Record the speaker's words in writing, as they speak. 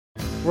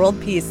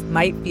World peace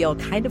might feel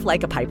kind of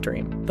like a pipe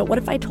dream, but what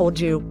if I told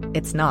you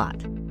it's not?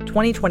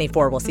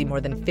 2024 will see more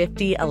than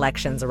 50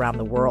 elections around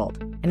the world,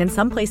 and in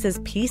some places,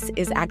 peace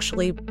is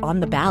actually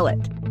on the ballot.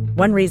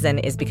 One reason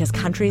is because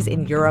countries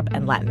in Europe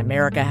and Latin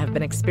America have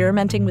been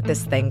experimenting with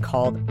this thing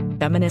called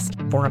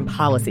feminist foreign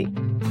policy.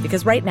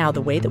 Because right now,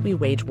 the way that we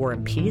wage war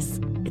and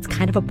peace, it's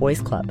kind of a boys'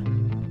 club.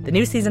 The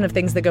new season of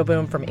Things That Go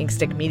Boom from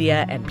Inkstick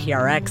Media and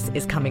PRX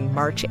is coming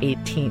March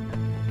 18th.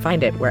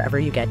 Find it wherever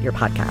you get your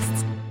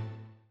podcasts.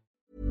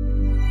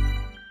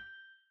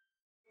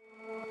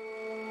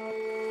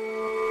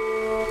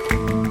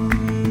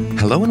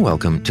 Hello and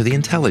welcome to The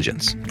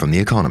Intelligence from The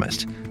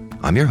Economist.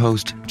 I'm your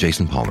host,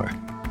 Jason Palmer.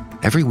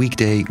 Every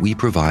weekday, we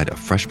provide a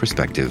fresh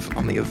perspective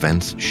on the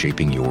events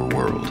shaping your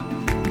world.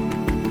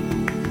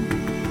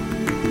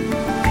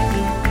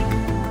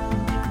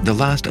 The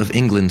last of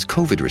England's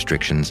COVID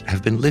restrictions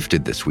have been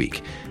lifted this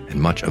week, and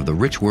much of the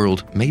rich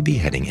world may be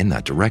heading in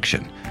that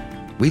direction.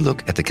 We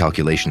look at the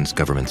calculations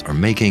governments are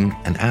making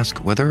and ask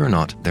whether or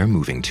not they're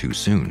moving too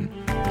soon.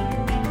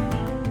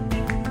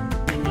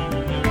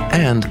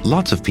 And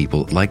lots of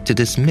people like to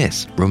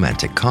dismiss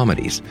romantic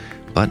comedies,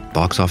 but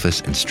box office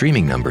and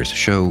streaming numbers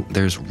show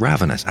there's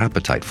ravenous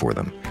appetite for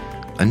them.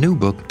 A new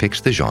book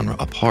picks the genre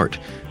apart,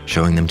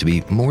 showing them to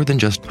be more than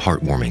just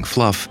heartwarming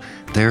fluff,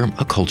 they're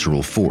a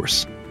cultural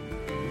force.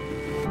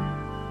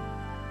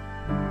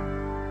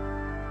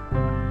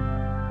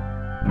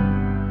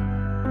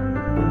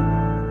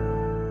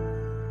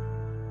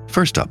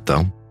 First up,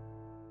 though,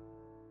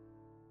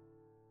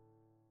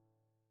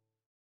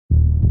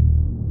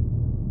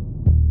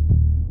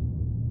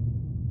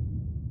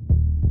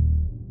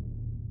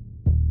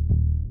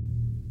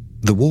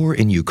 the war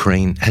in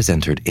Ukraine has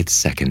entered its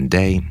second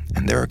day,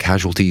 and there are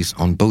casualties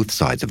on both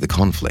sides of the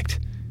conflict.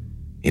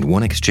 In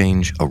one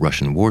exchange, a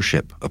Russian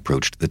warship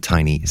approached the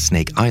tiny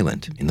Snake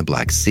Island in the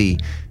Black Sea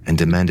and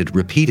demanded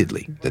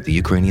repeatedly that the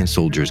Ukrainian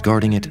soldiers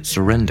guarding it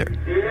surrender.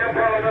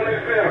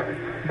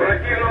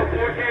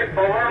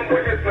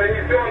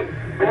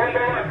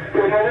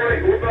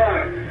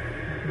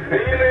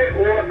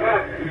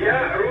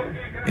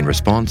 In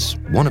response,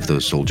 one of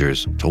those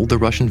soldiers told the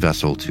Russian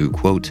vessel to,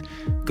 quote,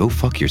 "Go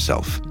fuck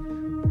yourself."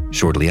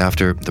 Shortly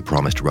after, the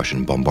promised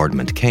Russian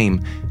bombardment came,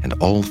 and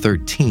all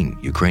 13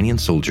 Ukrainian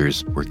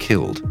soldiers were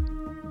killed.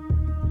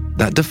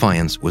 That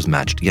defiance was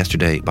matched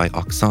yesterday by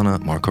Oksana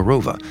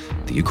Markarova,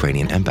 the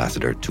Ukrainian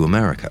ambassador to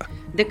America.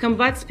 The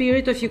combat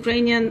spirit of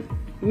Ukrainian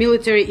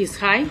military is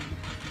high.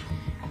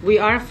 We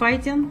are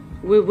fighting.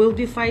 We will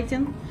be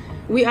fighting.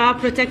 We are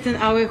protecting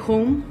our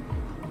home,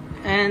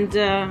 and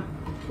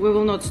we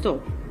will not stop.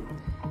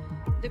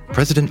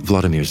 President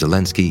Vladimir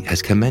Zelensky has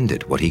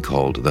commended what he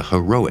called the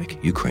heroic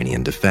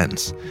Ukrainian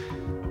defense.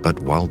 But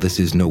while this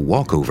is no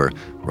walkover,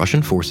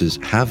 Russian forces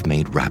have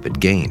made rapid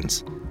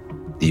gains.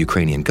 The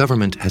Ukrainian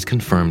government has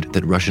confirmed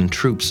that Russian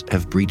troops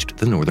have breached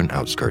the northern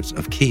outskirts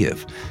of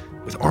Kyiv,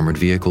 with armored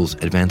vehicles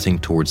advancing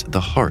towards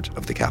the heart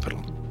of the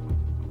capital.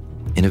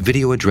 In a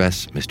video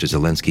address, Mr.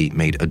 Zelensky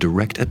made a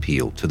direct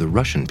appeal to the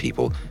Russian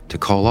people to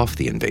call off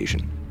the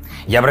invasion.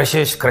 Я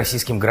обращаюсь к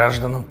российским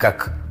гражданам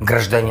как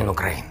гражданин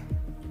Украины.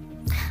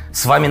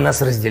 С вами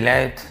нас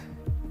разделяют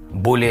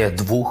более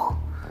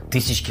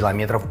 2000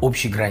 километров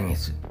общей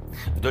границы.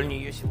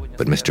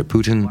 But Mr.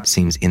 Putin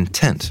seems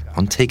intent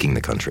on taking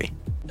the country.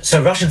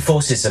 So Russian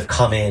forces have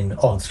come in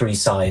on three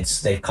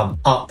sides. They've come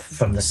up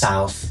from the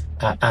south,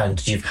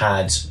 and you've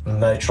had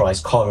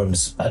motorized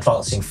columns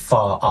advancing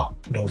far up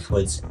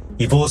northwards.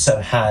 You've also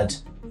had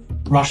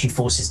Russian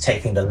forces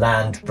taking the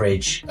land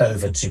bridge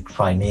over to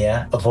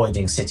Crimea,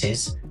 avoiding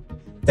cities.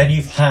 Then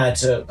you've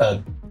had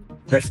a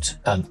drift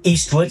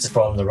eastwards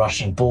from the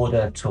Russian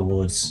border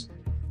towards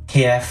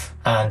Kiev,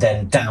 and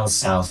then down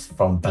south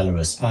from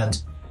Belarus.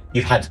 And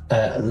you've had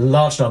a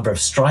large number of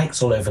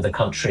strikes all over the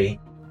country.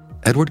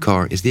 Edward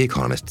Carr is The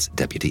Economist's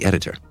deputy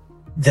editor.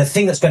 The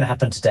thing that's going to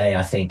happen today,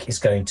 I think, is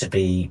going to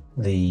be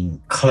the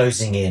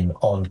closing in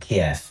on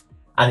Kiev.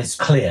 And it's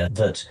clear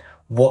that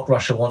what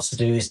Russia wants to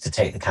do is to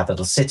take the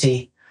capital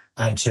city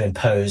and to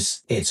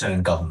impose its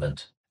own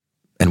government.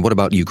 And what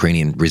about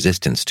Ukrainian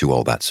resistance to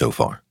all that so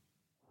far?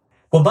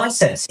 Well, my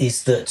sense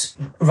is that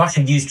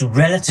Russia used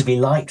relatively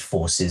light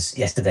forces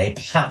yesterday,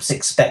 perhaps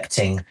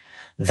expecting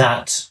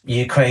that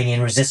Ukrainian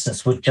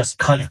resistance would just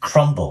kind of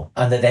crumble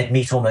and that they'd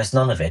meet almost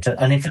none of it.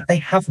 And in fact, they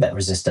have met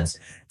resistance.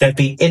 There'd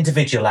be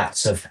individual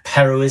acts of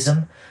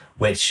heroism,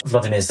 which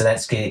Vladimir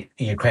Zelensky,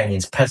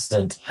 Ukraine's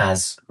president,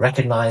 has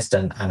recognized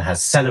and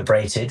has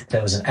celebrated.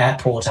 There was an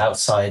airport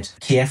outside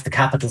Kiev, the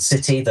capital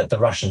city, that the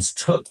Russians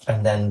took,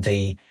 and then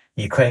the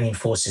Ukrainian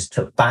forces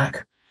took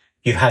back.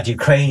 You had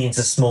Ukrainians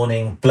this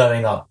morning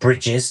blowing up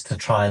bridges to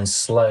try and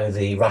slow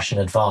the Russian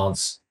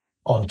advance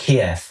on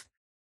Kiev.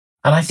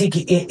 And I think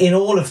in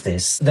all of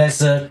this, there's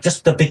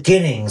just the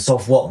beginnings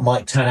of what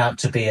might turn out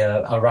to be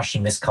a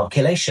Russian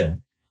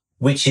miscalculation,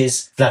 which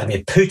is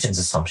Vladimir Putin's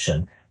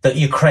assumption that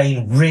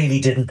Ukraine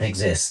really didn't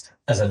exist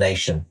as a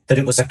nation, that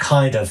it was a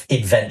kind of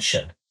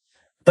invention.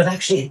 But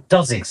actually it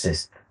does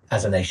exist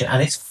as a nation,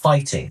 and it's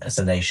fighting as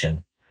a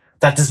nation.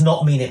 That does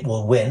not mean it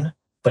will win.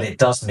 but it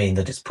does mean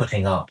that it's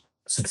putting up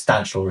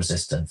substantial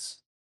resistance.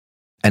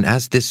 And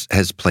as this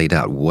has played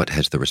out, what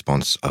has the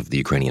response of the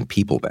Ukrainian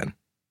people been?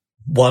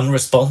 One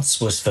response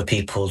was for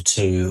people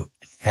to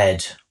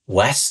head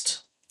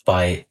west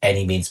by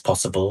any means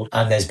possible.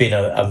 And there's been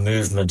a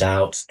movement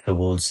out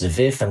towards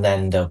Lviv, and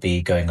then they'll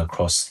be going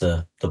across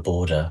the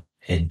border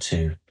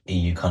into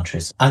EU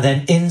countries. And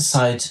then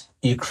inside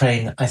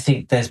Ukraine, I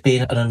think there's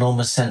been an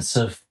enormous sense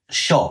of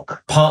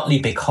shock, partly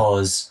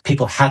because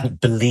people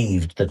hadn't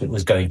believed that it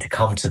was going to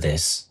come to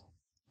this.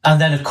 And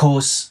then, of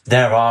course,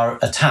 there are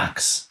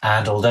attacks.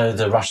 And although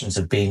the Russians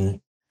have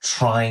been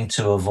trying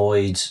to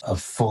avoid a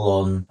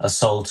full-on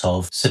assault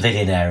of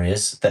civilian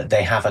areas, that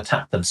they have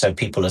attacked them, so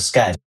people are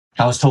scared.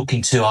 I was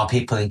talking to our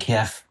people in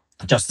Kiev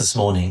just this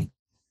morning.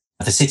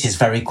 The city is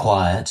very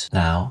quiet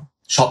now.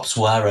 Shops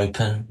were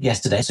open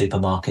yesterday,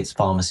 supermarkets,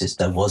 pharmacies,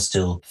 there was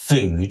still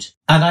food.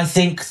 And I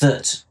think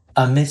that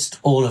amidst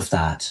all of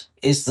that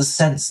is the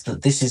sense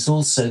that this is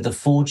also the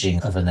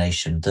forging of a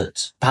nation,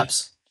 that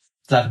perhaps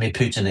Vladimir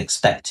Putin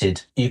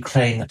expected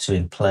Ukraine to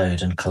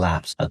implode and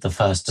collapse at the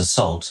first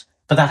assault.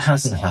 But that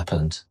hasn't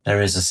happened.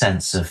 There is a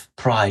sense of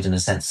pride and a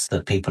sense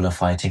that people are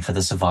fighting for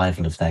the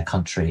survival of their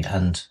country,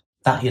 and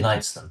that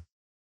unites them.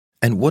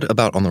 And what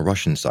about on the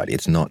Russian side?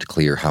 It's not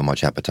clear how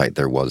much appetite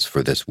there was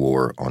for this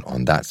war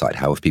on that side.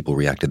 How have people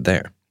reacted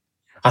there?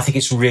 I think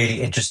it's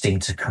really interesting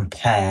to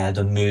compare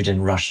the mood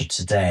in Russia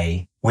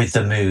today with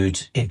the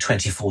mood in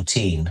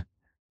 2014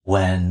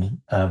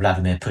 when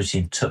Vladimir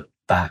Putin took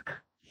back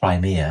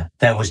Crimea.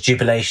 There was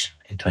jubilation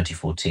in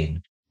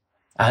 2014,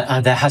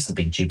 and there hasn't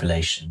been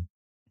jubilation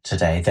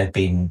today. There have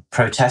been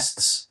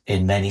protests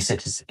in many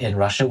cities in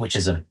Russia, which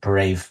is a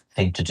brave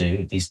thing to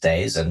do these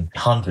days, and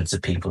hundreds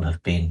of people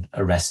have been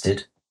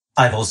arrested.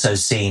 I've also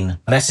seen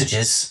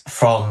messages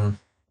from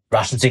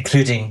Russians,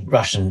 including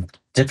Russian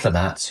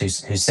diplomats, who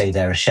say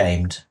they're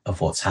ashamed of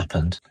what's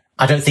happened.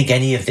 I don't think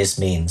any of this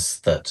means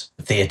that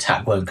the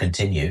attack won't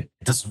continue.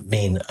 It doesn't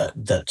mean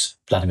that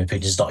Vladimir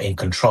Putin is not in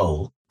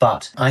control.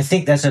 But I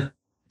think there's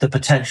the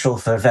potential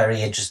for a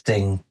very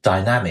interesting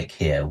dynamic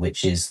here,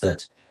 which is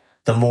that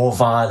the more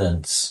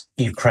violence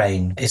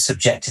Ukraine is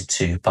subjected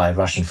to by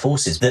Russian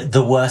forces,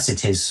 the worse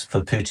it is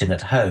for Putin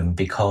at home,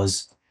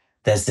 because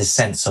there's this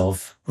sense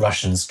of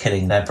Russians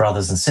killing their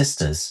brothers and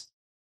sisters.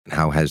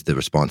 How has the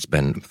response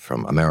been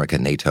from America,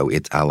 NATO,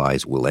 its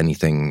allies? Will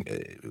anything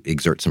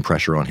exert some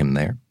pressure on him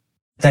there?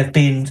 There have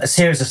been a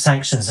series of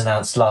sanctions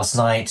announced last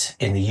night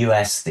in the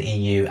US, the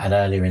EU, and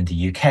earlier in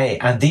the UK.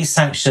 And these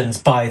sanctions,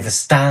 by the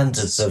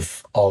standards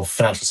of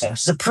financial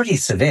sanctions, are pretty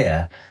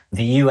severe.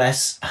 The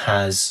US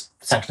has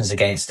sanctions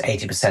against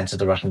 80% of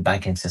the Russian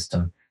banking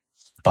system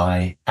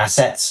by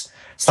assets,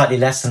 slightly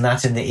less than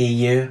that in the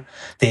EU.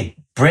 The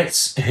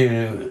Brits,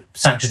 who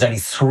sanctioned only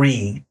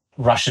 3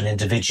 Russian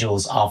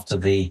individuals after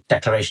the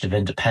declaration of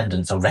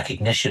independence or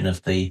recognition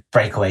of the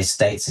breakaway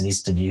states in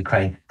eastern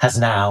Ukraine, has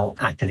now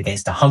acted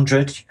against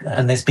 100.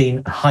 And there's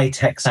been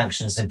high-tech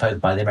sanctions imposed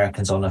by the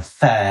Americans on a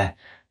fair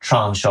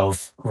tranche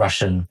of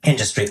Russian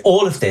industry.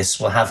 All of this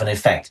will have an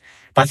effect.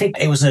 But I think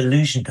it was an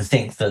illusion to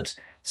think that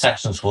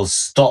sanctions will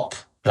stop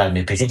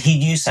Vladimir Putin. He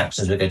knew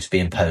sanctions were going to be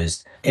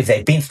imposed. If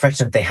they'd been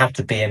threatened, they had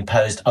to be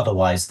imposed.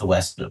 Otherwise, the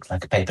West looks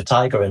like a paper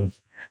tiger, and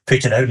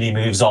Putin only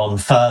moves on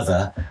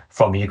further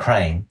from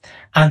Ukraine.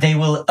 And they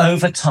will,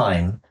 over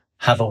time,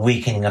 have a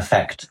weakening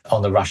effect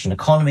on the Russian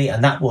economy,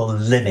 and that will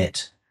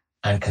limit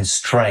and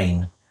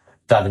constrain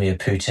Vladimir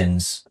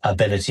Putin's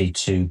ability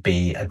to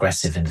be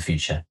aggressive in the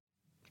future.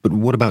 But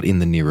what about in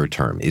the nearer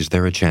term? Is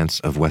there a chance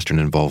of Western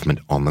involvement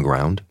on the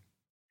ground?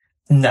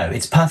 No,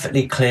 it's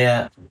perfectly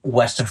clear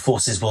Western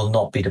forces will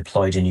not be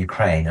deployed in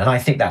Ukraine. And I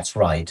think that's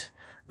right.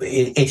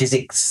 It is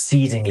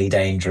exceedingly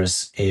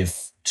dangerous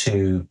if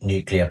 2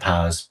 nuclear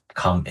powers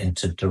come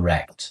into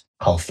direct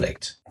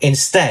conflict.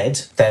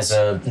 Instead, there's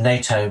a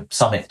NATO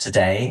summit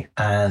today,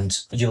 and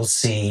you'll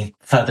see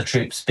further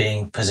troops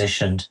being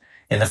positioned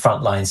in the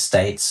frontline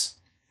states.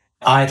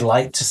 I'd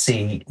like to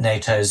see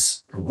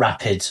NATO's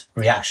rapid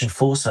reaction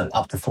force, so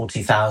up to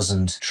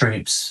 40,000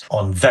 troops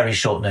on very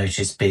short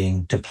notice,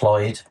 being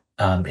deployed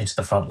into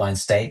the frontline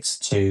states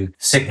to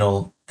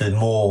signal the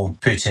more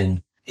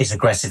Putin is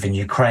aggressive in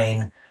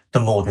Ukraine, the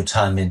more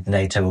determined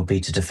NATO will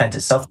be to defend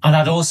itself. And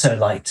I'd also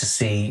like to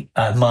see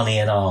money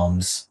and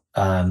arms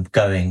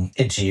going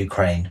into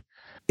Ukraine.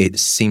 It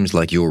seems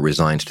like you're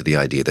resigned to the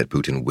idea that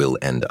Putin will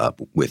end up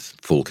with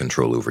full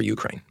control over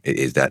Ukraine.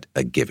 Is that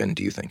a given,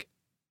 do you think?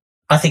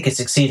 I think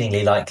it's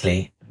exceedingly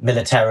likely.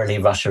 Militarily,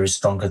 Russia is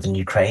stronger than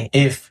Ukraine.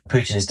 If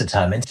Putin is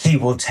determined, he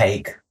will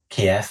take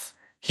Kiev.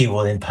 He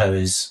will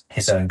impose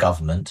his own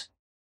government.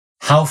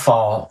 How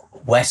far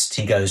west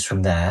he goes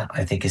from there,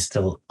 I think, is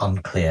still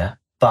unclear.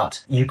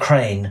 But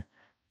Ukraine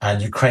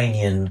and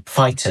Ukrainian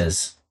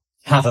fighters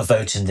have a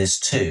vote in this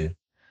too.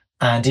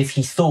 And if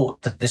he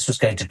thought that this was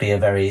going to be a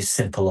very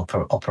simple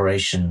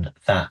operation,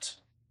 that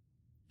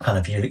kind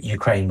of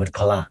Ukraine would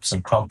collapse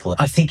and crumple,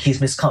 I think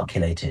he's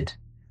miscalculated.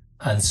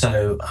 And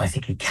so I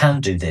think he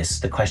can do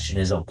this. The question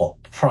is at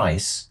what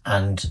price,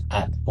 and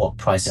at what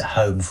price at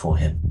home for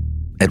him.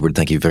 Edward,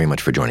 thank you very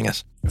much for joining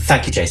us.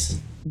 Thank you,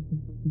 Jason.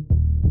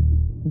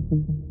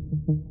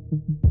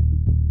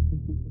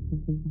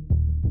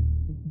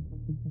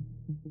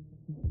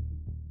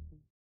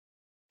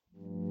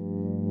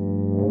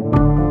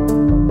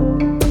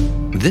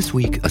 This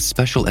week, a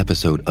special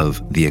episode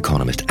of The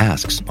Economist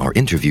Asks, our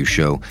interview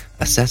show,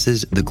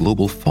 assesses the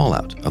global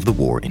fallout of the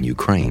war in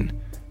Ukraine.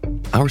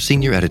 Our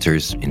senior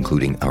editors,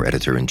 including our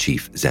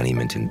editor-in-chief Zenny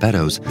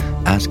Minton-Beddoes,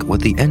 ask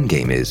what the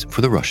endgame is for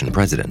the Russian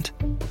president.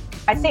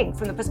 I think,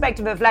 from the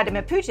perspective of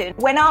Vladimir Putin,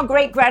 when our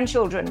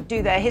great-grandchildren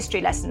do their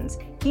history lessons,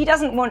 he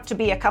doesn't want to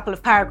be a couple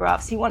of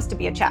paragraphs, he wants to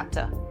be a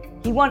chapter.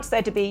 He wants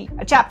there to be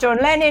a chapter on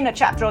Lenin, a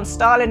chapter on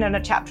Stalin, and a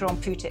chapter on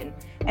Putin.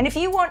 And if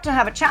you want to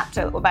have a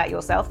chapter about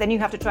yourself, then you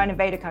have to try and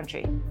invade a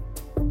country.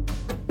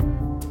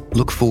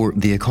 Look for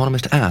The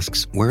Economist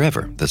Asks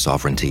wherever the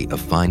sovereignty of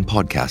fine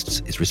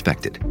podcasts is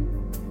respected.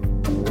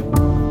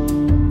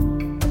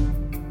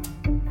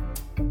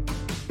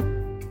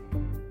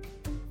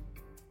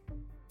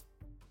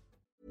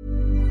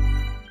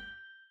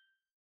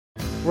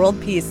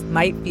 World peace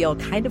might feel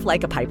kind of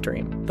like a pipe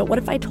dream, but what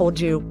if I told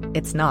you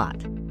it's not?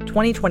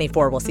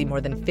 2024 will see more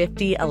than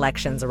 50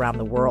 elections around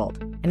the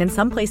world. And in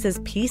some places,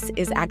 peace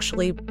is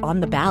actually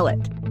on the ballot.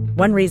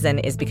 One reason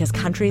is because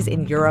countries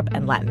in Europe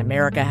and Latin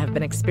America have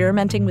been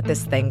experimenting with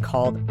this thing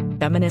called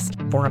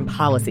feminist foreign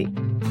policy.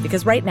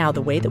 Because right now,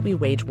 the way that we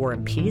wage war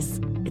and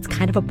peace, it's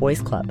kind of a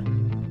boys' club.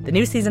 The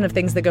new season of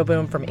Things That Go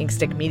Boom from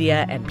Inkstick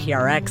Media and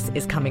PRX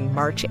is coming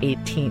March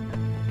 18th.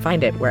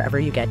 Find it wherever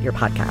you get your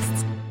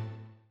podcasts.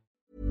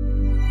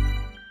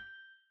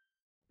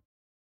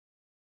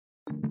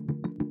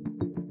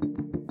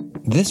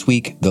 This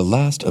week, the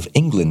last of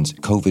England's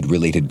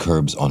COVID-related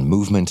curbs on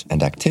movement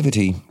and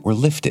activity were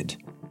lifted.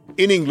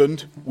 In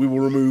England, we will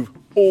remove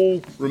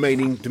all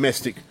remaining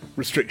domestic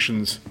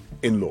restrictions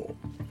in law.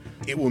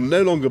 It will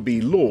no longer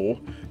be law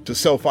to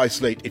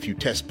self-isolate if you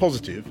test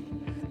positive,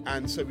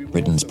 and so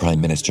Britain's Prime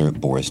Minister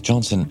Boris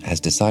Johnson has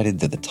decided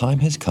that the time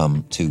has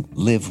come to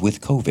live with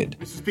COVID.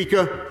 Mr.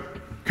 Speaker,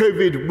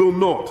 COVID will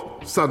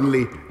not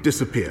suddenly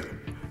disappear.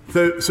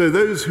 So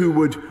those who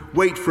would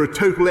wait for a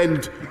total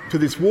end to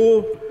this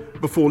war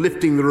before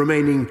lifting the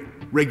remaining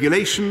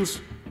regulations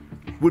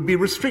would be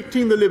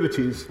restricting the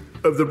liberties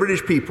of the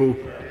British people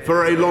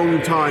for a long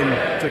time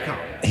to come.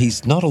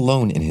 He's not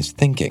alone in his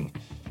thinking.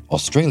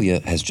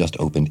 Australia has just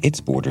opened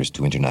its borders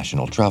to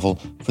international travel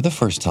for the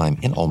first time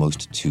in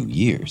almost 2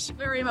 years.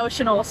 Very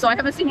emotional. So I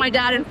haven't seen my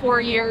dad in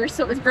 4 years,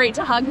 so it was great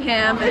to hug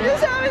him. I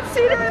just haven't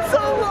seen him in so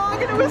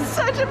long, and it was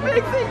such a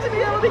big thing to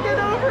be able to get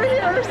over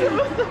here.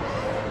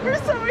 So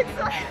we're so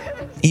excited.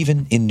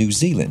 Even in New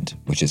Zealand,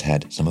 which has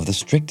had some of the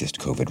strictest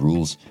COVID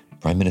rules,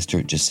 Prime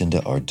Minister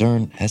Jacinda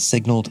Ardern has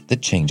signalled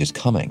that change is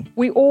coming.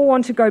 We all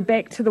want to go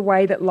back to the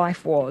way that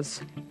life was.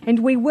 And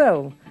we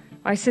will.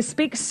 I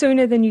suspect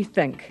sooner than you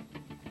think.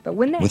 But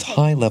when that With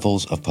high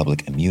levels of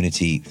public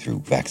immunity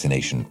through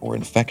vaccination or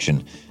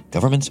infection,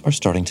 governments are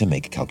starting to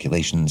make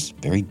calculations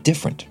very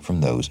different from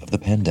those of the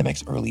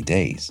pandemic's early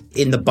days.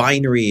 In the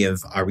binary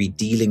of are we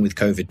dealing with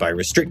COVID by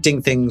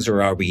restricting things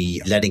or are we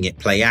letting it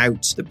play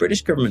out, the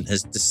British government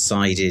has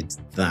decided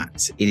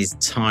that it is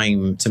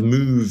time to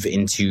move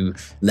into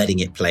letting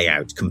it play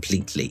out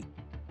completely.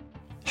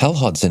 Hal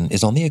Hodson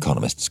is on The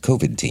Economist's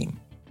COVID team.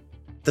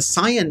 The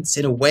science,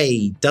 in a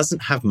way,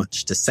 doesn't have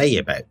much to say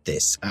about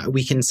this.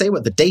 We can say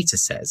what the data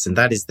says, and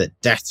that is that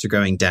deaths are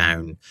going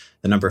down,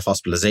 the number of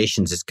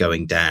hospitalizations is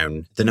going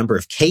down, the number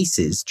of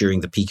cases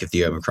during the peak of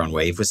the Omicron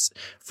wave was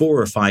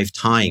 4 or 5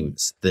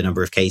 times the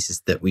number of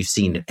cases that we've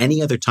seen at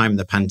any other time in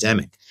the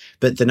pandemic.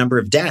 But the number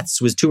of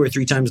deaths was 2 or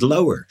 3 times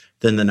lower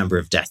than the number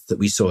of deaths that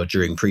we saw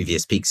during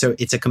previous peaks. So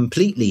it's a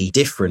completely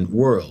different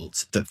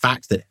world. The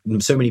fact that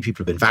so many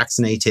people have been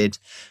vaccinated,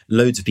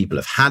 loads of people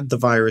have had the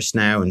virus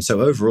now. And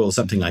so overall,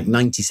 something like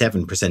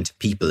 97% of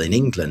people in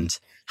England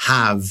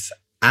have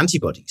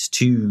antibodies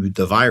to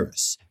the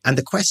virus. And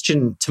the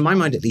question, to my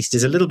mind at least,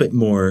 is a little bit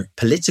more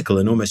political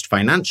and almost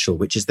financial,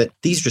 which is that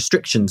these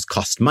restrictions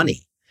cost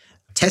money.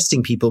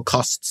 Testing people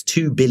costs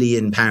 £2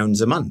 billion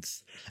a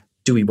month.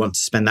 Do we want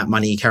to spend that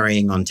money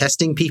carrying on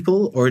testing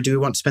people, or do we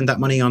want to spend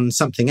that money on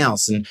something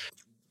else? And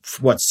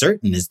what's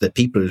certain is that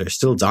people are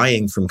still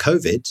dying from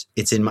COVID.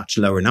 It's in much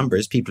lower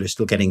numbers. People are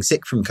still getting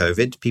sick from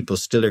COVID. People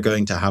still are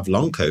going to have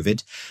long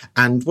COVID.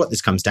 And what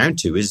this comes down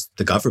to is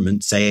the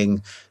government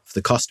saying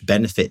the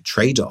cost-benefit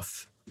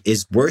trade-off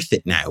is worth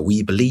it now,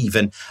 we believe.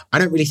 And I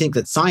don't really think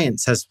that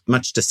science has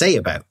much to say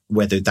about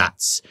whether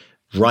that's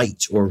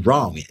right or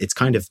wrong. It's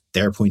kind of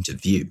their point of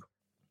view.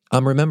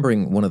 I'm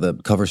remembering one of the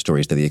cover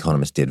stories that The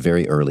Economist did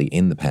very early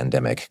in the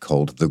pandemic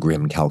called The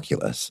Grim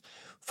Calculus.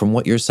 From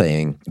what you're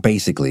saying,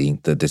 basically,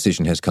 the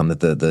decision has come that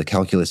the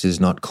calculus is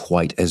not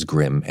quite as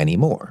grim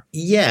anymore.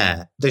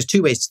 Yeah, there's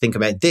 2 ways to think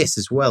about this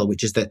as well,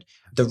 which is that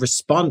the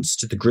response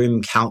to the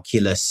grim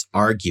calculus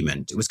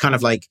argument, it was kind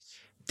of like,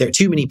 there are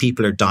too many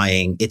people are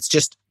dying. It's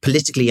just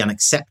politically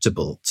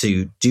unacceptable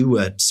to do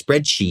a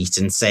spreadsheet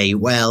and say,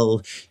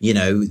 well, you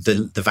know,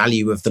 the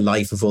value of the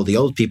life of all the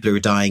old people who are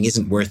dying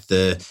isn't worth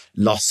the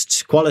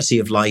lost quality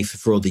of life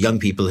for all the young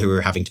people who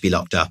are having to be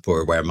locked up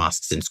or wear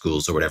masks in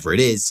schools or whatever it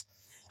is.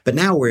 But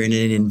now we're in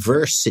an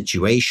inverse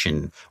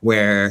situation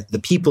where the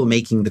people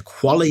making the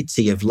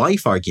quality of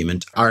life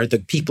argument are the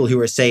people who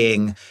are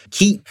saying,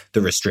 keep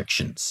the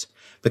restrictions.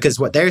 Because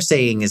what they're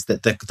saying is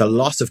that the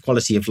loss of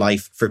quality of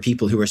life for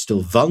people who are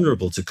still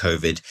vulnerable to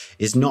COVID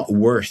is not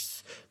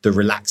worth the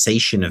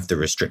relaxation of the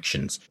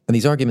restrictions. And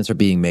these arguments are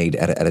being made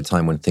at a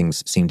time when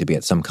things seem to be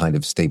at some kind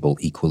of stable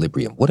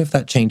equilibrium. What if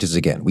that changes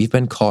again? We've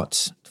been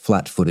caught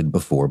flat-footed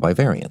before by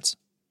variants.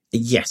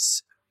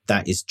 Yes,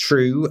 that is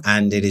true.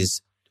 And it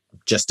is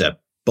just a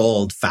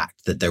bald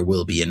fact that there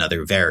will be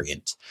another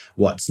variant.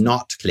 What's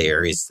not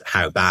clear is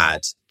how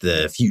bad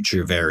the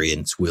future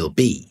variants will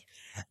be.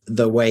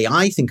 The way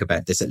I think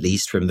about this, at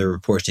least from the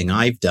reporting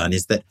I've done,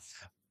 is that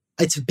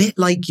it's a bit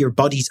like your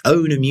body's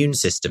own immune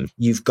system.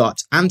 You've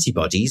got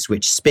antibodies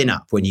which spin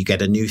up when you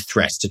get a new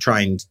threat to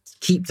try and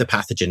keep the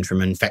pathogen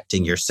from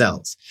infecting your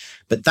cells.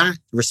 But that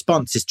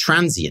response is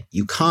transient.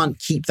 You can't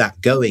keep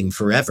that going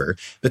forever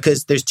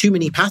because there's too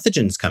many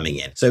pathogens coming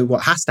in. So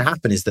what has to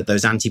happen is that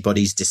those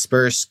antibodies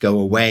disperse, go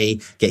away,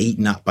 get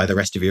eaten up by the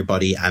rest of your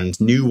body, and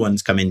new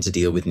ones come in to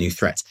deal with new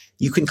threats.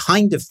 You can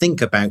kind of think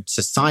about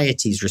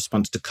society's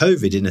response to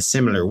COVID in a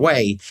similar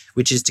way,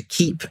 which is to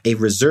keep a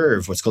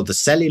reserve, what's called the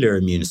cellular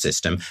immune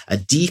system, a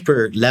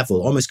deeper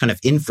level, almost kind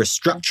of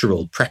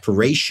infrastructural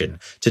preparation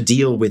to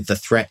deal with the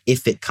threat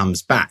if it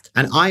comes back.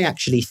 And I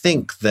actually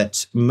think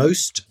that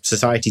most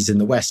societies in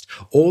the West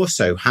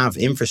also have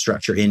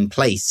infrastructure in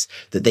place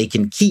that they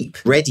can keep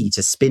ready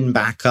to spin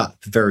back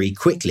up very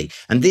quickly.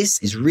 And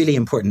this is really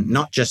important,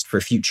 not just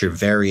for future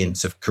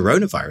variants of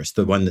coronavirus,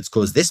 the one that's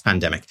caused this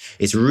pandemic.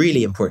 It's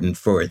really important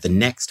for the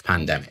next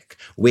pandemic,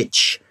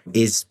 which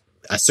is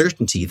a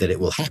certainty that it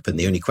will happen.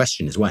 The only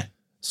question is when.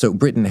 So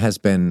Britain has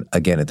been,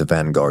 again, at the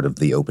vanguard of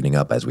the opening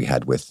up, as we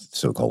had with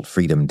so-called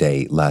Freedom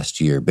Day last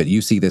year. But you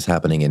see this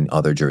happening in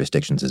other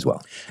jurisdictions as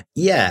well.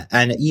 Yeah,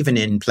 and even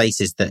in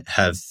places that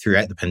have,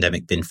 throughout the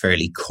pandemic, been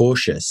fairly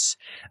cautious.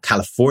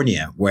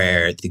 California,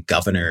 where the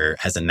governor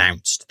has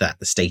announced that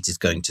the state is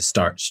going to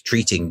start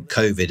treating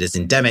COVID as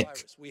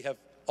endemic. We have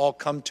all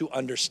come to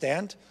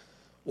understand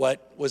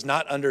what was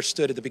not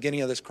understood at the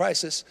beginning of this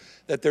crisis,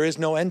 that there is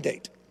no end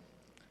date,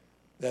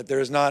 that there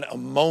is not a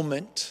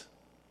moment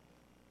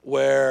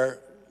where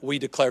we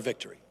declare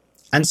victory.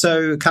 And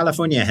so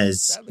California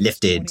has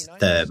lifted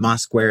the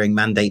mask wearing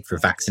mandate for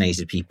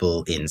vaccinated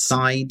people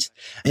inside.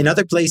 In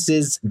other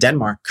places,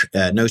 Denmark,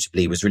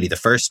 notably, was really the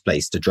first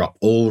place to drop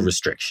all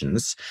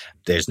restrictions.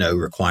 There's no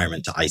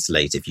requirement to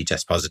isolate if you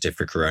test positive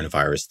for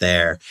coronavirus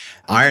there.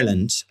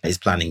 Ireland is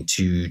planning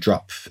to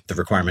drop the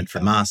requirement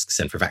for masks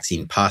and for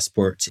vaccine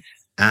passport.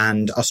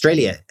 And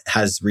Australia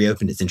has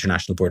reopened its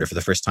international border for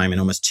the first time in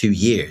almost 2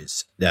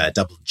 years.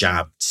 Double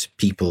jabbed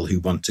people who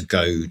want to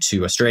go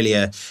to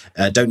Australia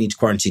don't need to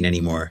quarantine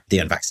anymore. The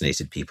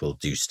unvaccinated people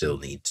do still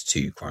need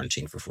to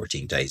quarantine for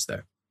 14 days,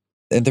 though.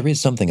 And there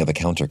is something of a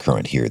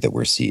countercurrent here that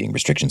we're seeing,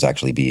 restrictions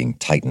actually being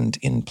tightened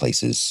in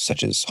places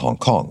such as Hong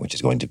Kong, which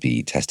is going to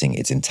be testing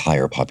its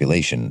entire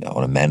population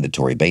on a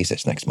mandatory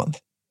basis next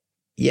month.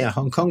 Yeah,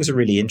 Hong Kong's a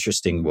really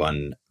interesting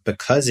one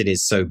because it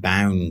is so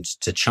bound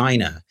to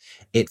China.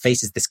 It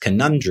faces this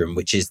conundrum,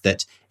 which is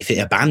that if it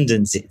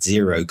abandons its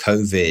zero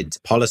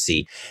COVID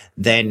policy,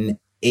 then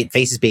it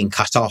faces being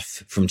cut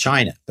off from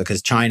China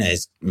because China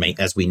is,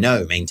 as we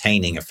know,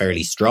 maintaining a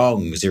fairly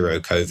strong zero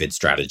COVID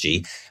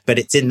strategy, but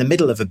it's in the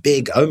middle of a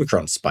big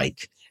Omicron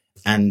spike.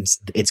 And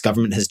its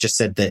government has just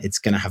said that it's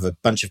going to have a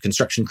bunch of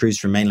construction crews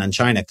from mainland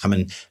China come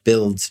and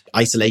build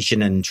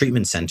isolation and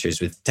treatment centers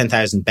with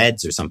 10,000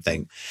 beds or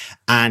something.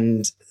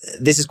 And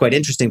this is quite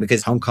interesting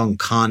because Hong Kong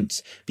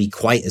can't be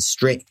quite as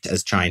strict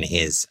as China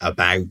is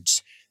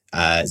about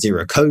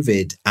zero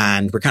COVID.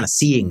 And we're kind of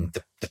seeing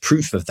the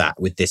proof of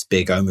that with this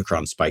big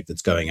Omicron spike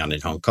that's going on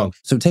in Hong Kong.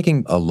 So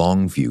taking a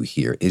long view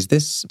here, is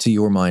this, to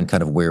your mind,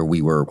 kind of where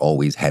we were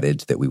always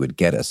headed, that we would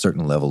get a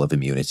certain level of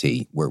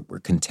immunity? We're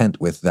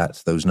content with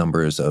that, those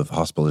numbers of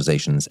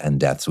hospitalizations and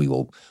deaths. We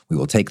will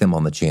take them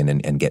on the chin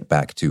and get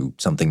back to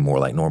something more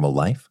like normal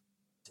life?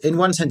 In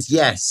one sense,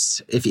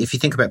 yes. If you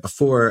think about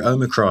before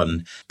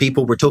Omicron,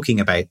 people were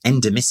talking about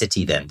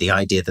endemicity then, the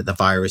idea that the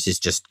virus is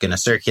just going to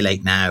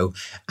circulate now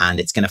and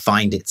it's going to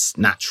find its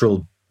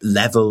natural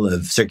level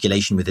of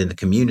circulation within the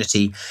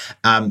community.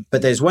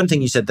 But there's one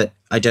thing you said that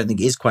I don't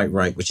think is quite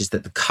right, which is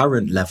that the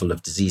current level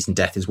of disease and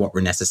death is what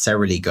we're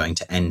necessarily going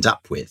to end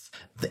up with.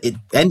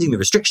 Ending the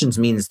restrictions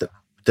means that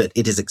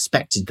it is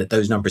expected that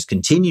those numbers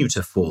continue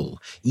to fall,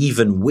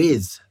 even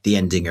with the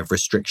ending of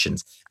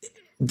restrictions.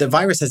 The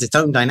virus has its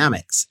own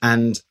dynamics,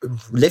 and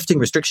lifting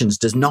restrictions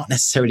does not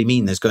necessarily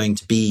mean there's going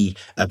to be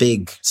a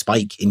big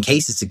spike in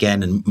cases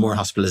again and more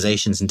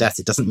hospitalizations and deaths.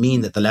 It doesn't mean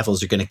that the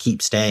levels are going to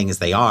keep staying as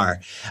they are.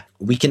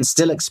 We can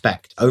still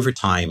expect over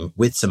time,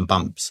 with some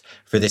bumps,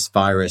 for this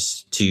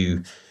virus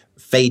to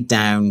fade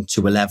down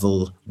to a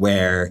level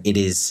where it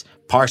is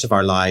part of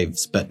our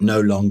lives, but no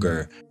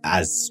longer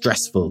as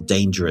stressful,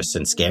 dangerous,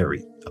 and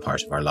scary a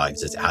part of our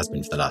lives as it has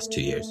been for the last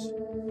 2 years.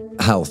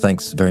 Hal,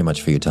 thanks very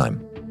much for your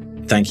time.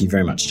 Thank you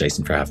very much,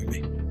 Jason, for having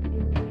me.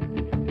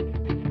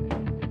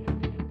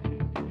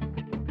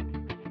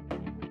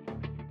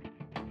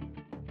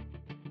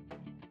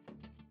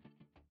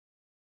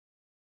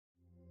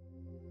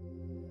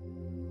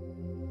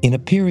 In a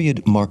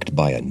period marked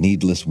by a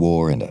needless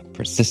war and a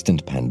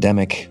persistent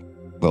pandemic,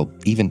 well,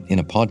 even in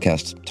a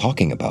podcast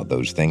talking about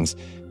those things,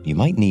 you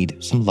might need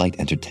some light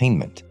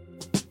entertainment.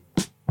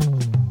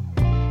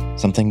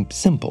 Something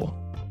simple,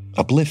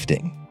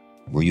 uplifting,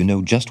 where you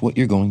know just what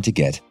you're going to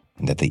get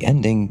and that the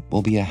ending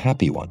will be a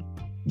happy one.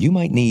 You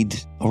might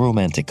need a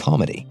romantic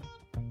comedy.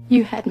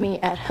 You had me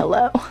at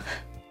hello.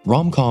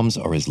 Rom-coms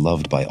are as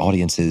loved by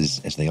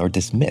audiences as they are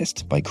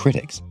dismissed by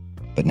critics.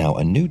 But now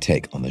a new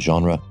take on the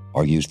genre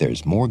argues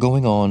there's more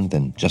going on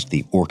than just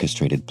the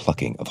orchestrated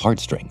plucking of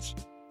heartstrings.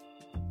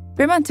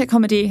 Romantic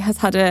comedy has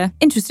had an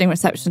interesting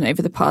reception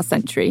over the past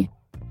century.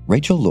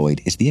 Rachel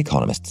Lloyd is The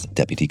Economist's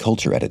deputy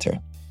culture editor.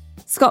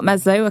 Scott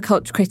Meslow, a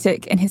culture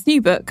critic, in his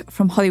new book,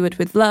 From Hollywood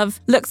with Love,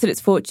 looks at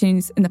its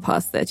fortunes in the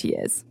past 30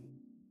 years.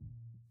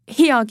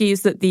 He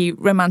argues that the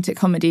romantic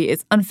comedy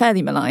is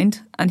unfairly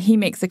maligned, and he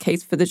makes a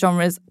case for the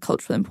genre's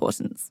cultural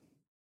importance.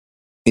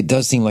 It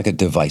does seem like a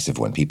divisive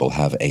one. People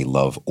have a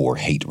love or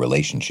hate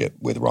relationship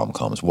with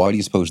rom-coms. Why do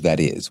you suppose that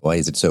is? Why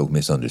is it so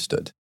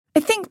misunderstood? I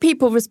think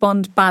people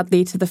respond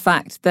badly to the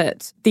fact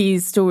that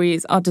these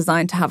stories are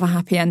designed to have a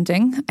happy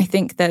ending. I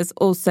think there's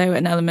also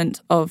an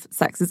element of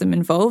sexism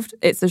involved.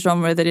 It's a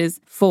genre that is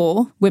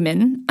for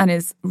women and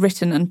is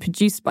written and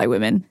produced by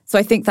women. So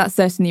I think that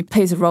certainly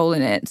plays a role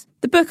in it.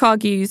 The book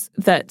argues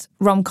that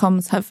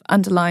rom-coms have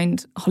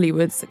underlined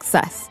Hollywood's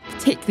success,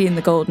 particularly in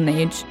the golden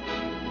age,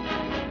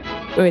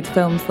 with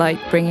films like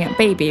Bringing Up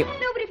Baby.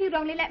 No, but if you'd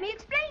only let me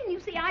explain. You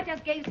see, I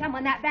just gave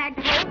someone that bag.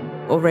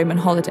 Or Roman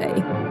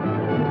Holiday.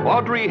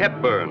 Audrey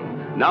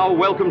Hepburn now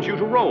welcomes you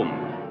to Rome.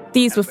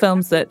 These were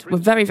films that were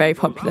very, very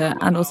popular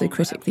and also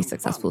critically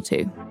successful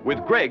too.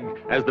 With Greg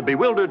as the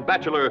bewildered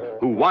bachelor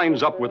who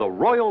winds up with a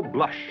royal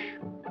blush.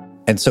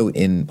 And so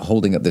in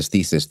holding up this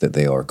thesis that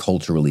they are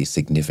culturally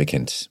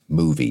significant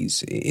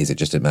movies, is it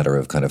just a matter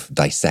of kind of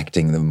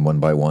dissecting them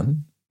one by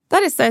one?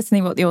 That is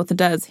certainly what the author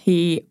does.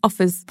 He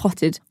offers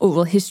potted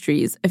oral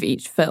histories of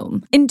each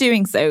film. In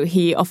doing so,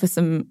 he offers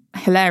some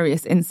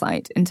hilarious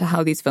insight into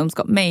how these films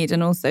got made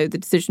and also the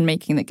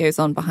decision-making that goes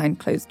on behind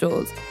closed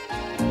doors.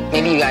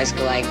 Maybe you guys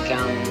could,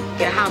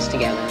 get a house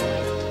together,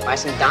 buy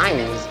some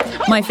diamonds.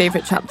 My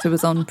favourite chapter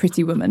was on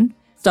Pretty Woman,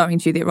 starring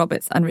Julia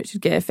Roberts and Richard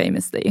Gere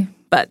famously.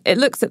 But it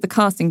looks at the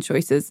casting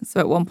choices.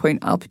 So at one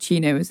point, Al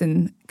Pacino was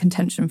in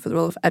contention for the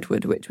role of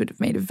Edward, which would have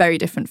made a very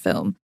different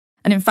film.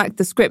 And in fact,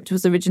 the script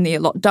was originally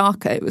a lot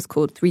darker. It was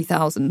called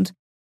 3000.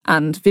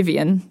 And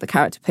Vivian, the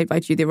character played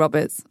by Julia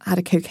Roberts, had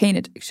a cocaine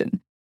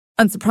addiction.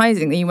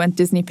 Unsurprisingly, when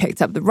Disney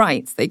picked up the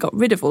rights, they got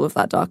rid of all of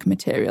that darker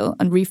material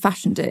and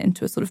refashioned it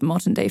into a sort of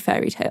modern-day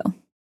fairy tale.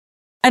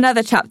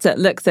 Another chapter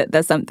looks at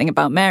There's Something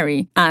About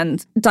Mary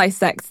and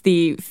dissects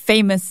the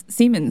famous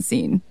semen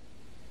scene.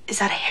 Is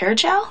that a hair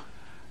gel?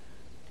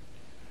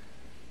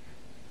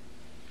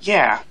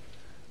 Yeah.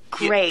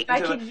 Great.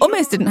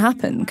 Almost didn't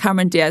happen.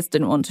 Cameron Diaz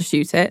didn't want to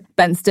shoot it.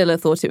 Ben Stiller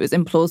thought it was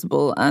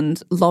implausible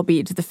and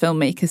lobbied the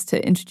filmmakers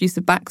to introduce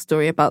a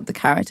backstory about the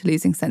character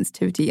losing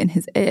sensitivity in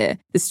his ear.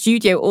 The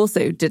studio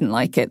also didn't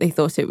like it. They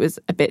thought it was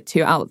a bit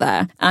too out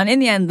there. And in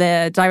the end,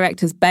 the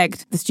directors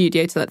begged the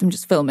studio to let them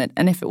just film it.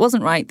 And if it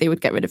wasn't right, they would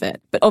get rid of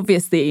it. But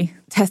obviously,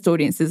 test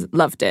audiences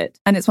loved it.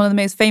 And it's one of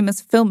the most famous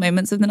film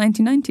moments of the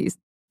 1990s.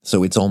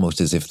 So it's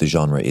almost as if the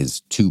genre is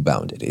too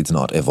bounded. It's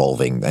not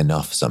evolving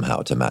enough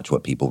somehow to match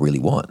what people really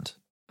want.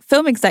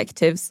 Film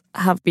executives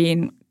have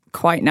been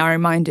quite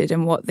narrow-minded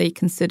in what they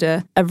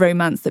consider a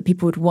romance that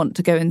people would want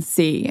to go and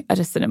see at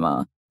a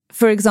cinema.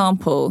 For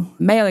example,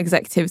 male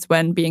executives,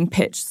 when being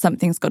pitched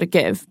Something's Gotta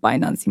Give by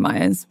Nancy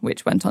Meyers,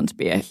 which went on to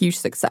be a huge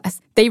success,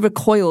 they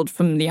recoiled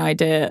from the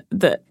idea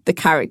that the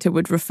character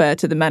would refer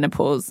to the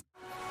menopause.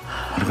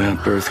 What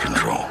about birth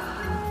control?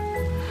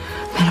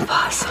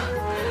 Menopause.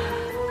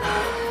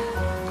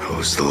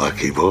 Who's the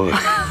lucky boy?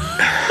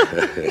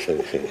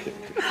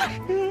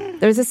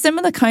 There is a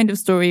similar kind of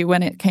story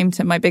when it came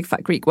to My Big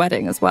Fat Greek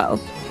Wedding as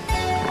well.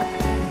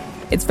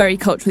 It's very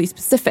culturally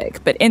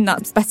specific, but in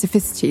that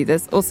specificity,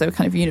 there's also a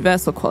kind of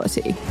universal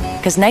quality.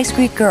 Because nice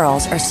Greek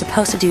girls are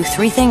supposed to do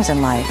 3 things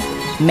in life: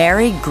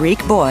 marry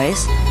Greek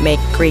boys, make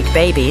Greek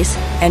babies,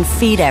 and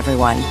feed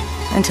everyone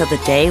until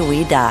the day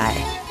we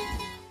die.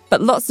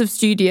 But lots of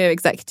studio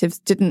executives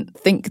didn't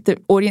think that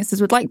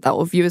audiences would like that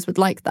or viewers would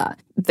like that.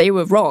 They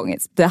were wrong.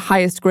 It's the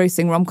highest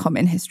grossing rom-com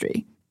in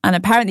history. And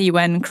apparently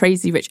when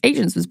Crazy Rich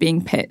Asians was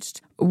being pitched,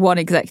 one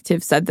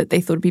executive said that they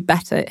thought it'd be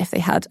better if they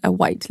had a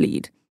white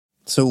lead.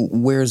 So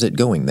where's it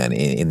going then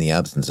in the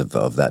absence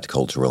of that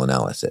cultural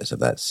analysis, of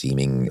that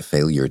seeming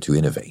failure to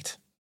innovate?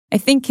 I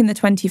think in the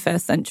 21st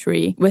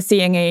century, we're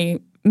seeing a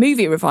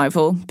movie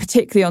revival,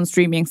 particularly on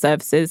streaming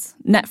services.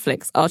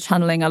 Netflix are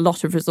channeling a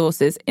lot of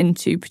resources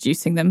into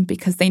producing them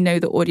because they know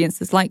that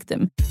audiences like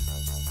them.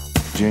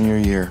 Junior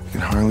year. I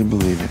can hardly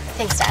believe it.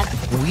 Thanks, Dad.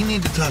 We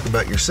need to talk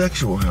about your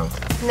sexual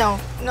health. No,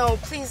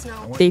 please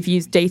no. They've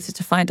used data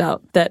to find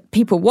out that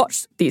people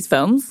watch these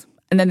films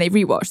and then they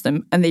rewatch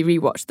them and they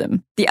rewatch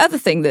them. The other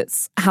thing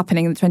that's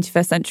happening in the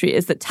 21st century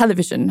is that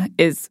television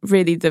is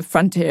really the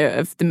frontier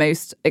of the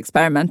most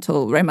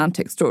experimental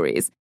romantic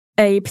stories.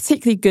 A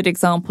particularly good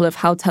example of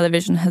how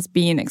television has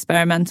been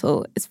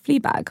experimental is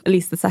Fleabag, at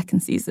least the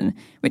second season,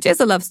 which is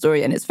a love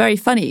story and it's very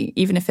funny,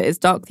 even if it is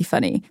darkly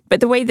funny. But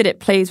the way that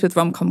it plays with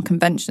rom-com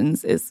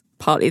conventions is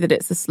partly that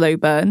it's a slow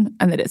burn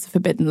and that it's a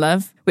forbidden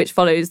love, which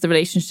follows the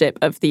relationship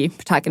of the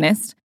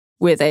protagonist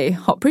with a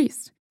hot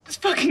priest.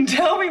 Just fucking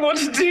tell me what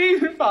to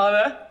do,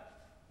 Father.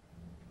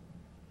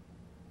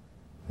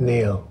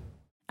 Neil.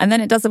 And then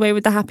it does away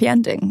with the happy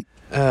ending.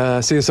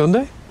 See you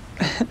Sunday?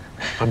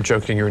 I'm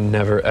joking, you're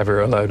never,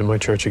 ever allowed in my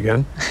church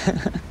again.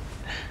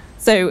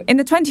 So in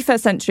the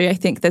 21st century, I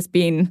think there's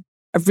been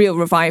a real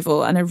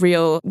revival and a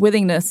real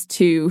willingness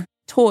to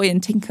toy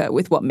and tinker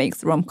with what makes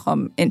the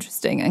rom-com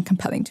interesting and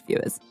compelling to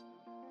viewers.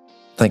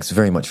 Thanks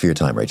very much for your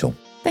time, Rachel.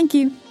 Thank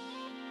you.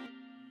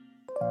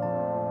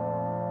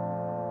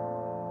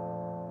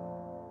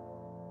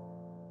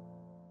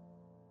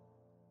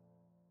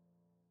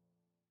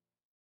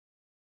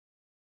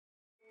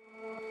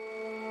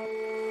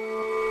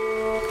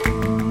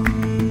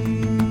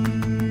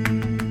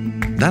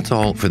 That's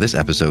all for this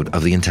episode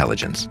of The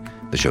Intelligence.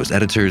 The show's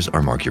editors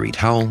are Marguerite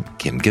Howell,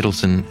 Kim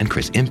Gittleson, and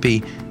Chris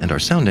Impey, and our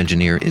sound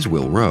engineer is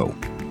Will Rowe.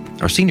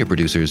 Our senior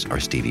producers are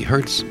Stevie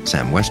Hertz,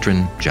 Sam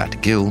Westron,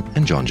 Jat Gill,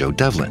 and John Joe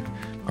Devlin.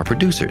 Our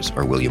producers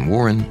are William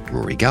Warren,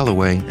 Rory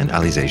Galloway, and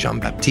Alizé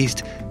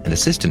Jean-Baptiste, and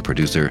assistant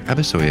producer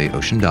Abisoye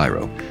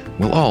Oshindairo.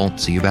 We'll all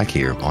see you back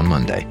here on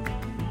Monday.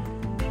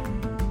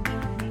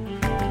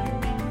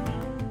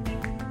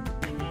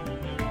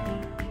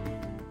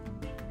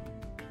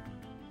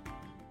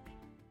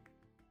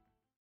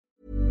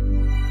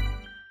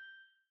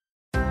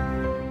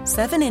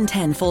 Seven in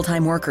 10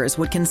 full-time workers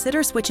would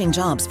consider switching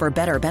jobs for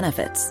better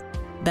benefits.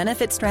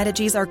 Benefit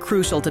strategies are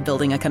crucial to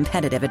building a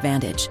competitive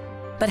advantage.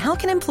 But how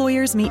can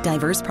employers meet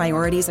diverse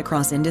priorities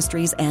across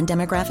industries and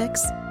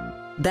demographics?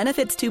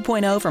 Benefits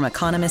 2.0 from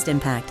Economist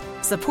Impact,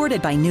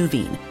 supported by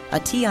Nuveen, a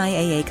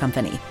TIAA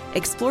company,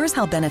 explores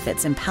how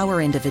benefits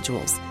empower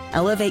individuals,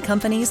 elevate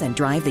companies, and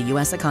drive the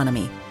U.S.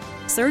 economy.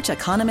 Search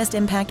Economist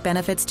Impact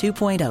Benefits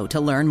 2.0 to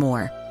learn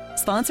more.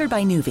 Sponsored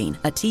by Nuveen,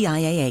 a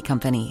TIAA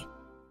company.